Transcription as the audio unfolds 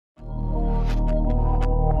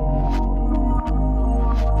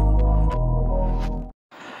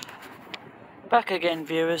Back again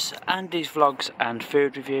viewers, Andy's Vlogs and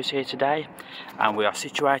Food Reviews here today, and we are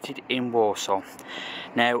situated in Walsall.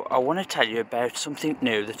 Now I want to tell you about something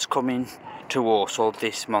new that's coming to Walsall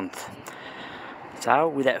this month. So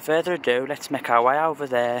without further ado, let's make our way over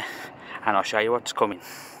there and I'll show you what's coming.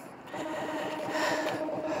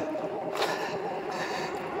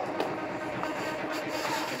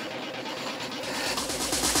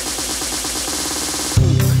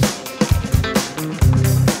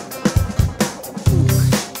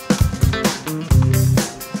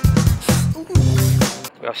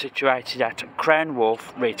 We are situated at Crown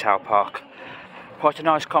Wharf Retail Park. Quite a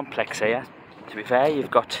nice complex here, to be fair.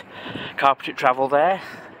 You've got carpeted travel there,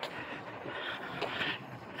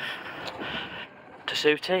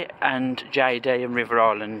 Tasuti and JD and River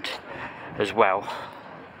Island as well.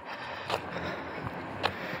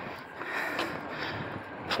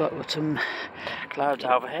 Got some clouds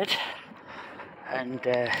overhead and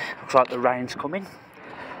looks like the rain's coming.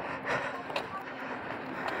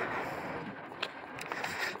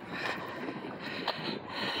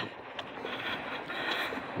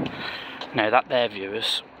 Now that there,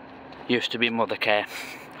 viewers, used to be Mother Care.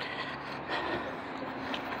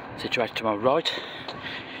 Situated to my right,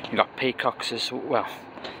 you've got peacocks as well.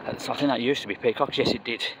 I think that used to be peacocks. Yes, it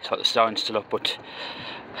did. It's like the sign's still up, but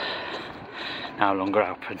no longer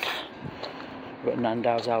open. We've got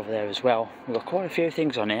Nando's over there as well. We've got quite a few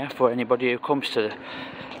things on here for anybody who comes to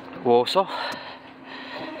Walsall.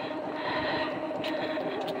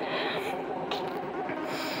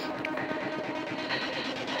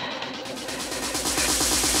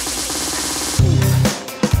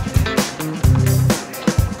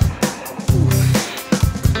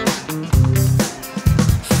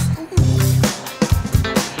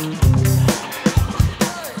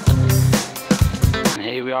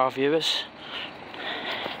 Here we are, viewers,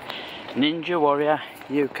 Ninja Warrior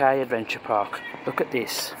UK Adventure Park. Look at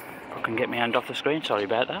this. If I can get my hand off the screen, sorry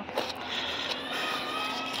about that.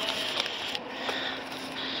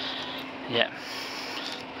 Yeah,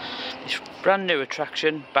 this brand new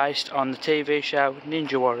attraction based on the TV show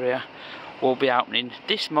Ninja Warrior will be opening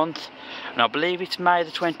this month, and I believe it's May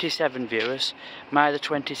the 27th, viewers, May the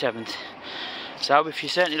 27th. So if you're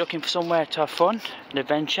certainly looking for somewhere to have fun and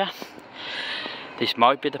adventure, this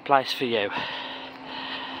might be the place for you.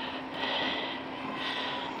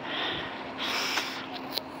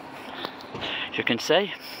 As you can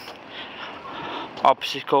see,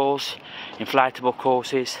 obstacles, inflatable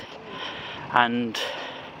courses, and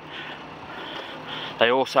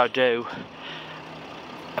they also do,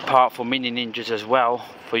 apart from mini ninjas as well,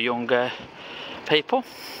 for younger people.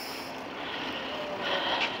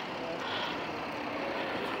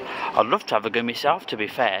 I'd love to have a go myself, to be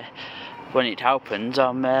fair. When it opens,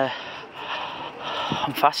 I'm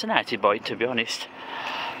fascinated by it, to be honest.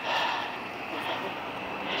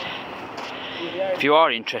 If you are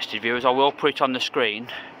interested, viewers, I will put it on the screen.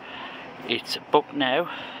 It's booked now,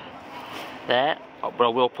 there, but I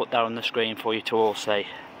will put that on the screen for you to all see.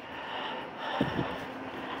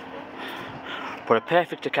 For a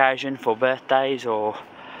perfect occasion for birthdays or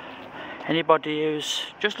anybody who's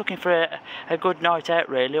just looking for a good night out,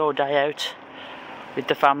 really, or day out with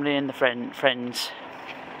the family and the friends.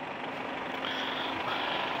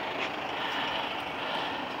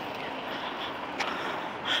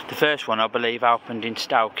 The first one, I believe, opened in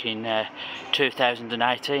Stoke in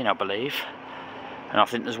 2018, I believe, and I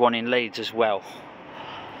think there's one in Leeds as well.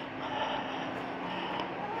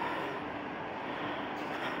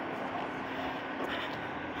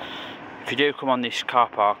 If you do come on this car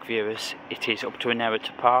park, viewers, it is up to an hour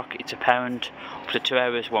to park. It's £1, up to 2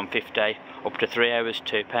 hours £1.50, up to 3 hours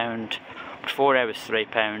 £2, up to 4 hours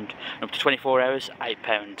 £3, and up to 24 hours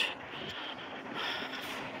 £8.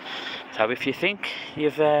 So if you think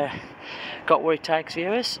you've got what it takes,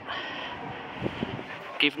 viewers,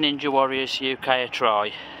 give Ninja Warriors UK a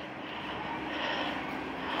try.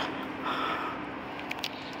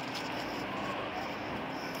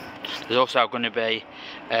 There's also going to be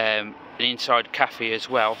an inside cafe as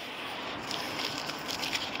well.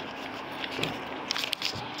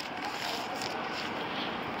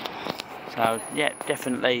 So yeah,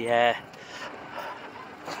 definitely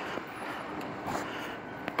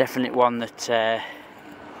one that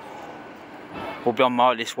will be on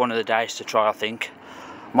my list one of the days to try, I think.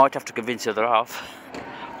 Might have to convince the other half,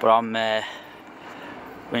 but I'm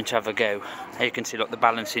going to have a go. Here you can see, look, the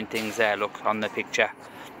balancing things there, look, on the picture.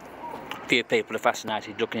 A few people are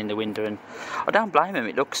fascinated looking in the window, and I don't blame them.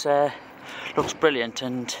 It looks brilliant,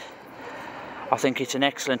 and I think it's an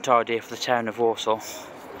excellent idea for the town of Walsall.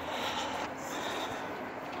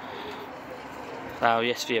 So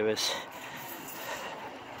yes, viewers,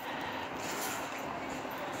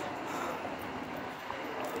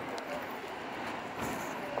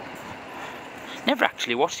 Never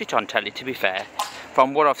actually watched it on telly, to be fair.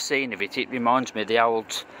 From what I've seen of it, it reminds me of the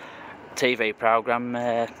old TV programme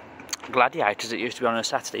Gladiators that used to be on a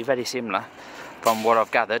Saturday. Very similar, from what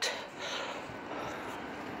I've gathered.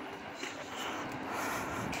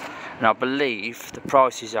 And I believe the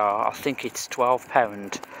prices are, I think it's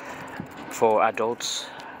 £12 for adults,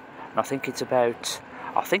 and I think it's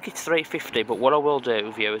 £3.50. But what I will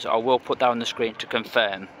do, viewers, I will put that on the screen to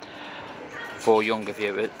confirm for younger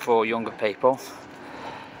people.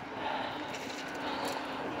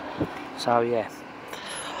 So yeah.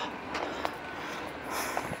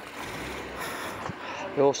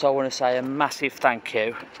 I also want to say a massive thank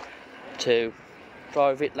you to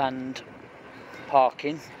Private Land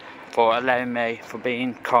Parking for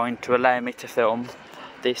being kind to allow me to film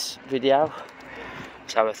this video.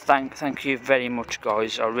 So thank you very much,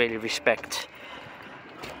 guys. I really respect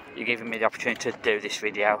you giving me the opportunity to do this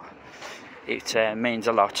video. It means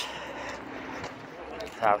a lot.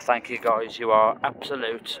 So thank you, guys. You are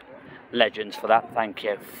absolute legends for that. Thank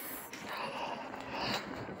you.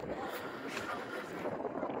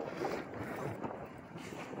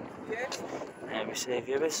 There we see,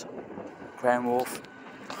 viewers, Crown Wharf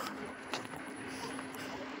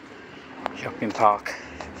shopping park.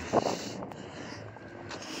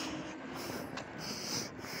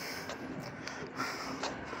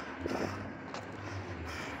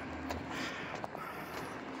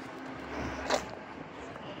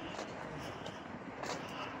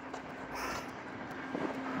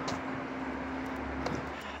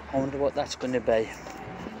 I wonder what that's going to be.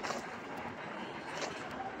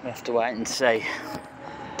 We have to wait and see.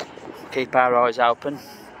 Keep our eyes open.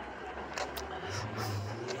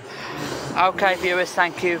 Okay, viewers,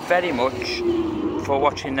 thank you very much for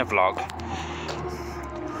watching the vlog.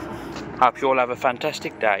 Hope you all have a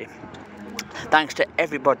fantastic day. Thanks to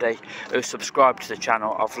everybody who subscribed to the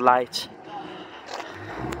channel of late.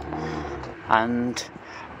 And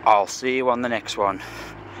I'll see you on the next one.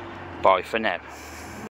 Bye for now.